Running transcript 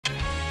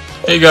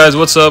Hey guys,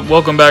 what's up?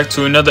 Welcome back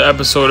to another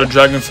episode of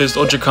DragonFist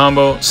Ultra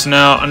Combo. So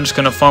now I'm just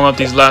going to farm up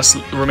these last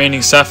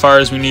remaining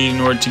sapphires we need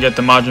in order to get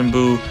the Majin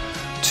Buu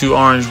to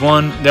Orange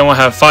 1. Then we'll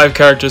have 5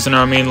 characters in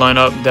our main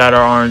lineup that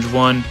are Orange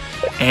 1.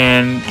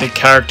 And the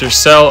character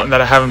Cell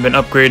that I haven't been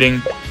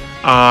upgrading,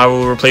 I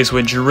will replace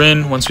with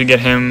Jiren once we get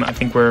him. I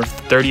think we're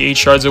 38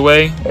 shards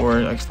away,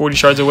 or like 40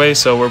 shards away,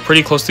 so we're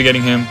pretty close to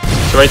getting him.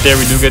 So right there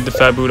we do get the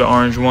Fat Buu to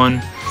Orange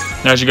 1.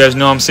 Now, as you guys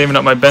know, I'm saving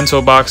up my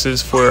bento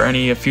boxes for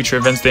any future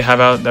events they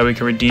have out that we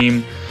can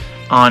redeem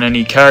on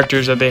any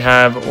characters that they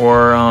have,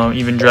 or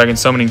even dragon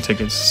summoning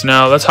tickets. So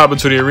now let's hop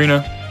into the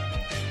arena.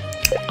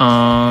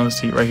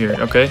 Let's see, right here.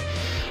 Okay.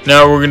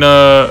 Now we're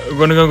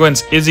gonna go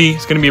against Izzy.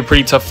 It's gonna be a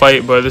pretty tough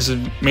fight, but this is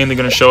mainly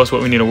gonna show us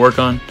what we need to work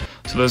on.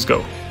 So let's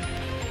go.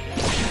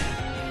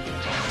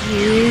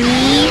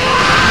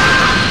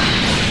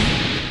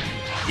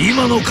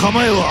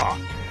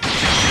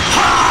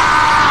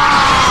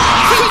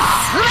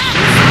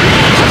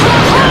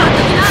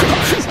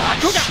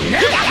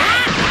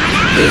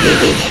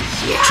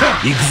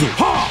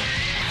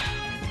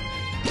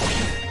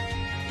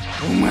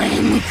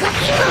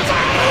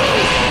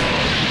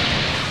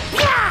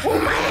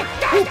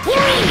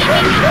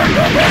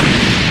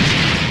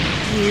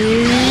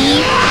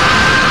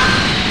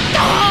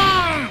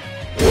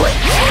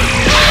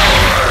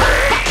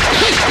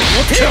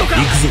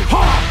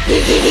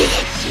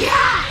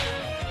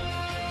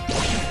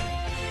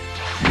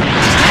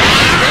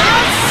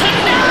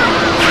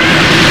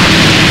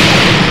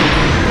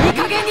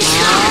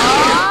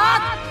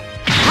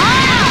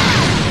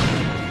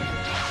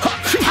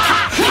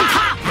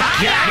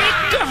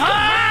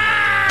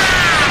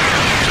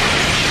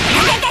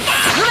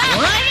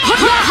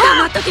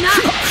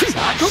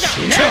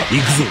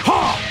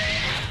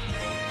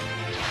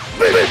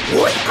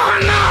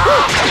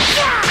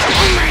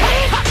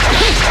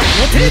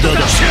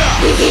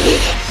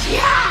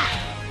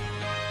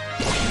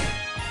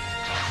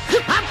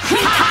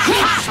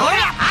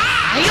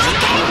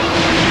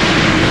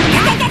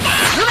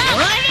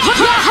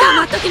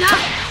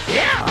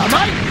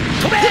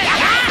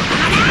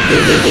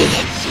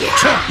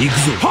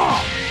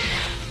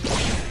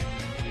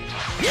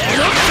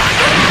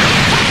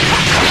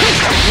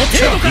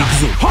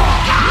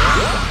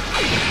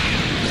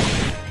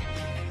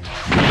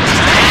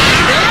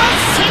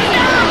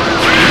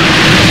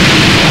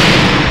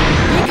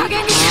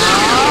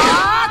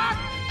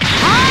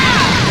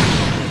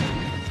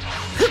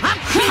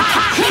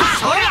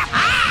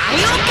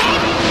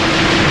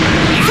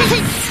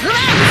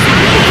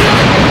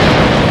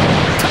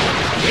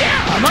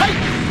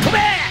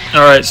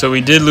 Alright, so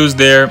we did lose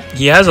there.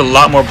 He has a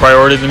lot more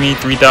priority than me,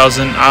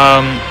 3,000.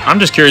 I'm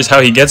just curious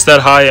how he gets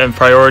that high in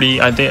priority.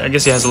 I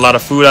guess he has a lot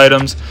of food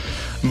items.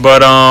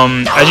 But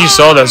as you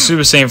saw, that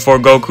Super Saiyan 4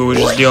 Goku was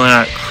just dealing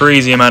a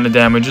crazy amount of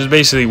damage. Just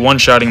basically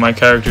one-shotting my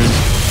characters.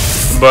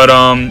 But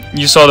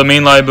you saw the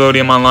main liability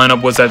in my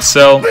lineup was that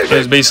Cell. It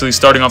was basically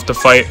starting off the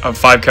fight of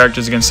 5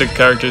 characters against 6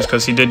 characters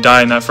because he did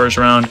die in that first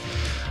round.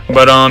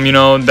 But, you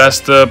know,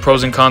 that's the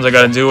pros and cons I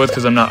got to deal with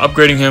because I'm not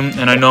upgrading him.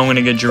 And I know I'm going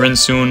to get Jiren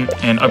soon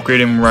and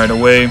upgrade him right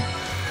away.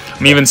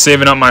 I'm even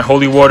saving up my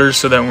holy waters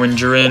so that when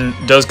Jiren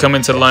does come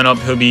into the lineup,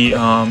 he'll be,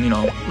 you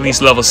know, at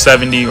least level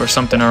 70 or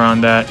something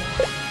around that.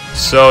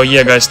 So,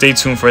 yeah, guys, stay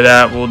tuned for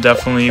that. We'll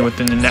definitely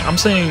within the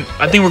next...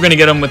 I think we're going to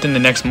get him within the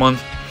next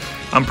month.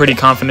 I'm pretty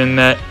confident in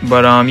that.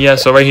 But, yeah,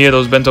 so right here,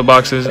 those bento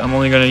boxes, I'm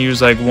only going to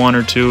use like 1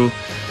 or 2.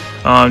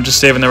 Just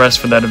saving the rest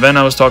for that event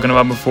I was talking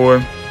about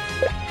before.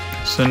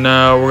 So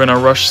now we're gonna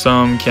rush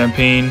some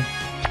campaign.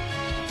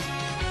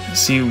 Let's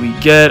see what we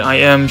get. I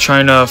am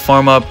trying to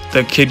farm up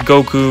the Kid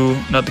Goku,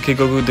 not the Kid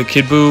Goku, the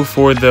Kid Buu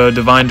for the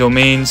divine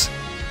domains,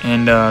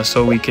 and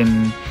so we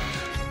can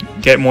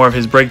get more of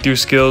his breakthrough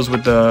skills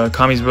with the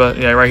Kami's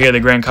right here, the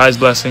Grand Kai's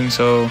blessing.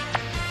 So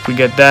if we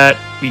get that,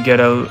 we get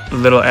a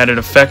little added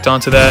effect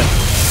onto that.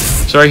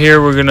 So right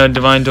here, we're gonna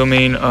divine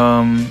domain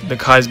the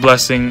Kai's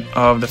blessing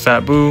of the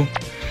Fat Buu.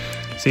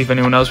 See if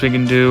anyone else we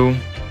can do.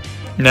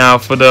 Now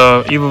for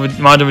the Evil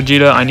Majin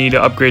Vegeta, I need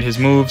to upgrade his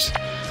moves,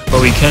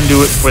 but we can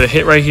do it for the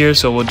hit right here,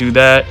 so we'll do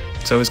that.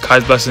 So his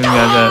Kai's blessing is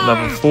at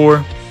level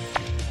 4.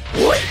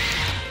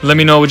 Let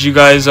me know what you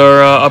guys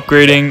are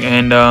upgrading,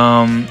 and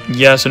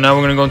yeah. So now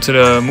we're gonna go into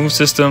the move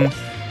system,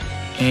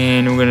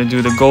 and we're gonna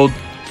do the Gold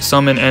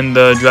Summon and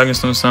the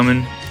Dragonstone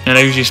Summon. And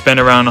I usually spend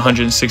around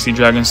 160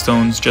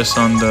 Dragonstones just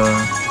on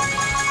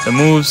the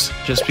moves,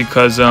 just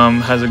because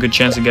has a good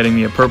chance of getting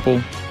me a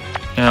purple,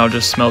 and I'll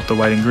just smelt the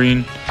white and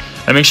green.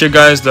 And make sure,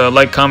 guys, to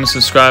like, comment,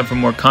 subscribe for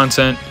more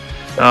content.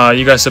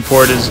 You guys'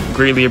 support is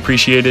greatly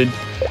appreciated.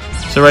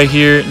 So right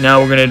here, now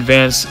we're going to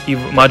advance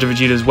Majin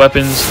Vegeta's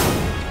weapons,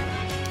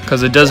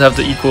 because it does have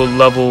to equal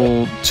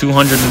level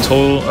 200 in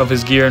total of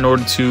his gear in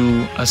order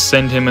to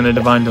ascend him in the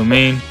Divine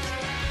Domain.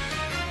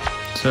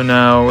 So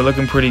now we're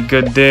looking pretty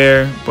good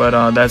there, but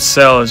that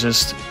Cell is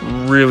just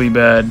really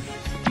bad.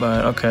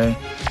 But okay,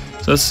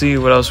 so let's see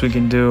what else we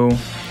can do.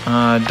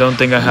 Don't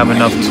think I have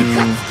enough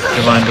to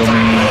Divine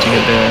Domain to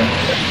get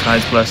the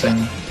Kai's blessing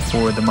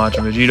for the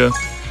Majin Vegeta.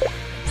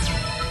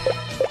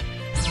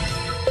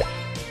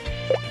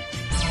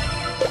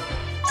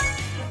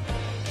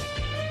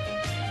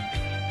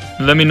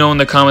 Let me know in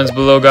the comments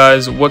below,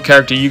 guys, what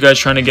character you guys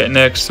trying to get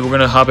next. We're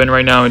gonna hop in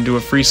right now and do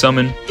a free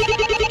summon.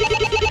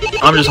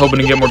 I'm just hoping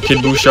to get more Kid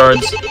Buu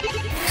shards.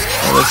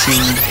 Let's see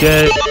what we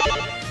get.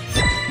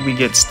 We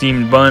get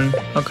Steamed Bun.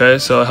 Okay,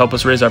 so it'll help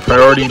us raise our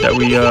priority that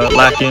we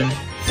lack in.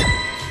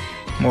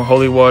 More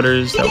Holy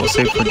Waters that will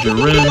save for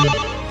Jiren.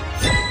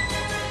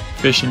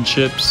 Fish and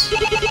Chips.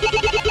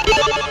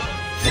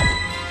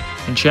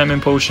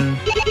 Enchantment Potion.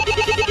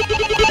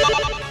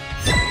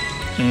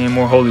 And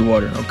more Holy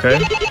Water, okay?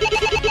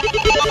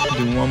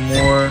 Do one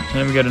more,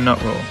 and we get a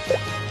Nut Roll.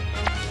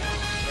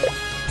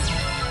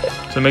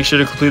 So make sure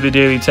to complete the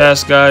daily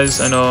task, guys.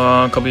 I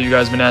know a couple of you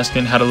guys have been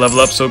asking how to level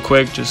up so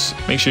quick. Just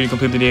make sure you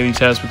complete the daily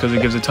task because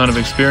it gives a ton of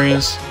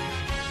experience.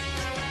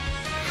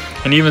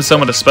 And even some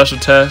of the special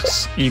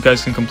tasks you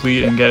guys can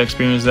complete and get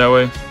experience that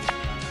way.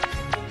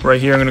 Right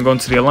here, I'm going to go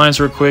into the Alliance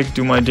real quick,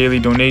 do my daily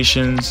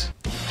donations.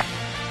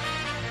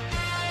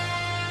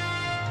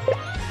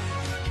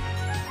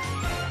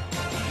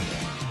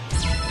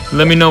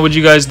 Let me know what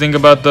you guys think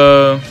about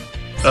the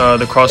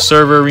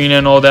cross-server arena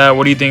and all that.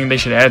 What do you think they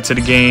should add to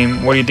the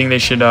game? What do you think they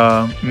should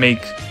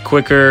make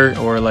quicker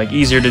or like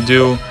easier to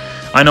do?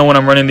 I know when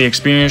I'm running the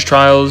experience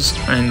trials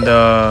and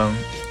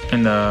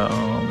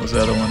what's the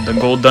other one? The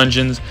gold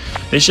dungeons.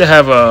 They should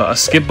have a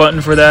skip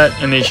button for that,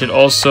 and they should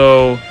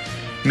also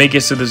make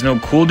it so there's no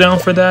cooldown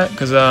for that.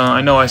 Because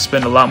I know I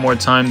spend a lot more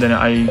time than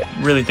I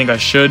really think I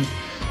should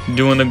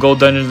doing the gold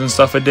dungeons and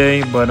stuff a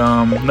day. But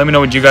let me know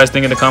what you guys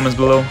think in the comments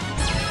below.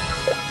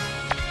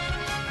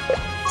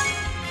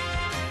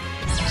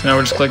 So now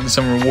we're just collecting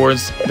some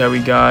rewards that we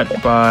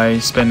got by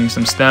spending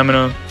some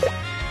stamina.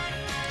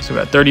 So we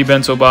got 30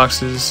 bento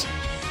boxes.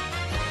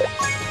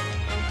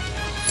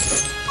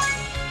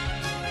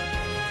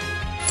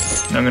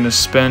 And I'm going to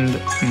spend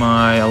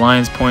my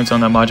alliance points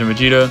on that Majin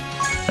Vegeta.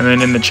 And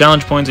then in the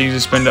challenge points, I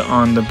usually spend it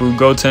on the Buu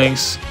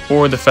Gotenks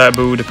or the Fat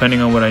Buu, depending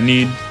on what I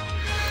need.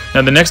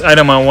 Now the next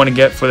item I want to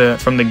get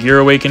from the Gear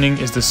Awakening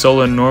is the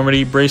Solar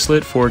Enormity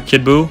Bracelet for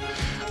Kid Buu.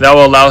 That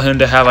will allow him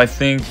to have, I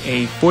think,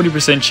 a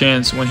 40%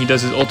 chance when he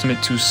does his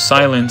ultimate to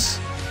silence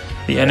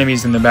the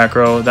enemies in the back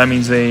row. That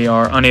means they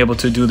are unable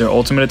to do their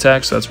ultimate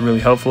attack, so that's really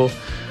helpful.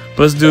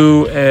 But let's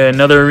do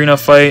another arena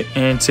fight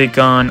and take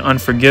on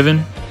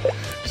Unforgiven.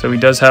 So he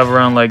does have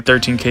around like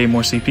 13k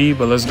more CP,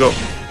 but let's go.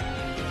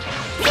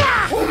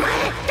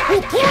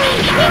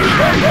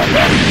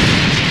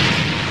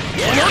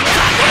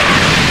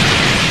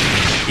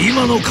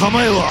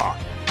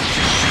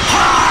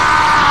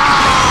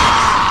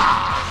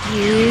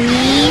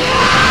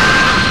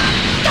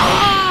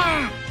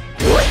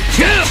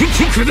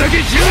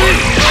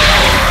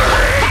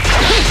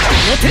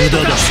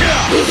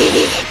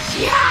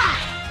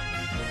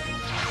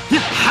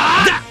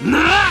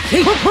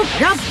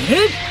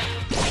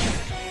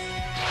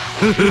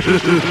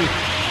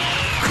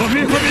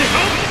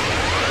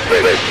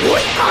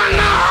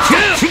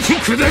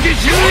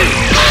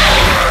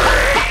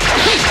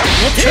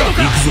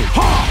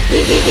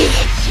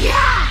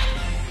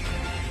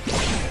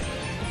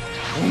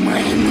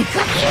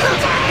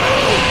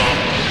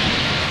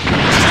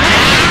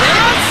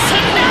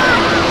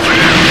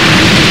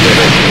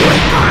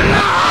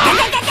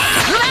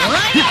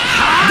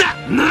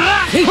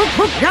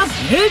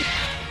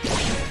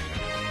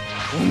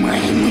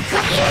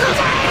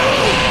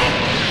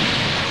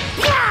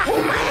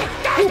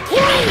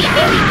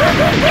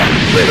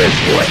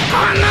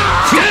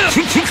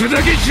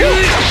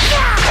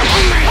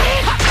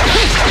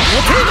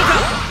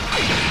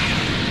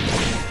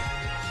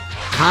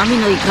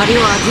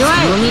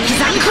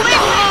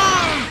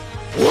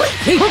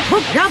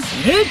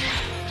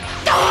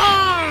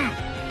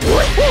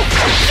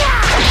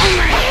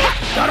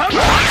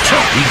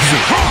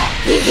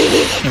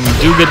 And we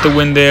do get the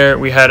win there.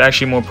 We had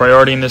actually more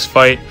priority in this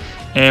fight,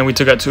 and we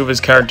took out 2 of his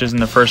characters in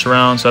the first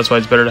round, so that's why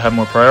it's better to have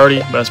more priority.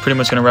 But that's pretty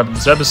much going to wrap up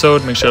this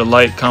episode. Make sure to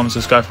like, comment,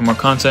 subscribe for more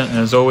content, and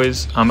as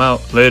always, I'm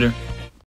out. Later.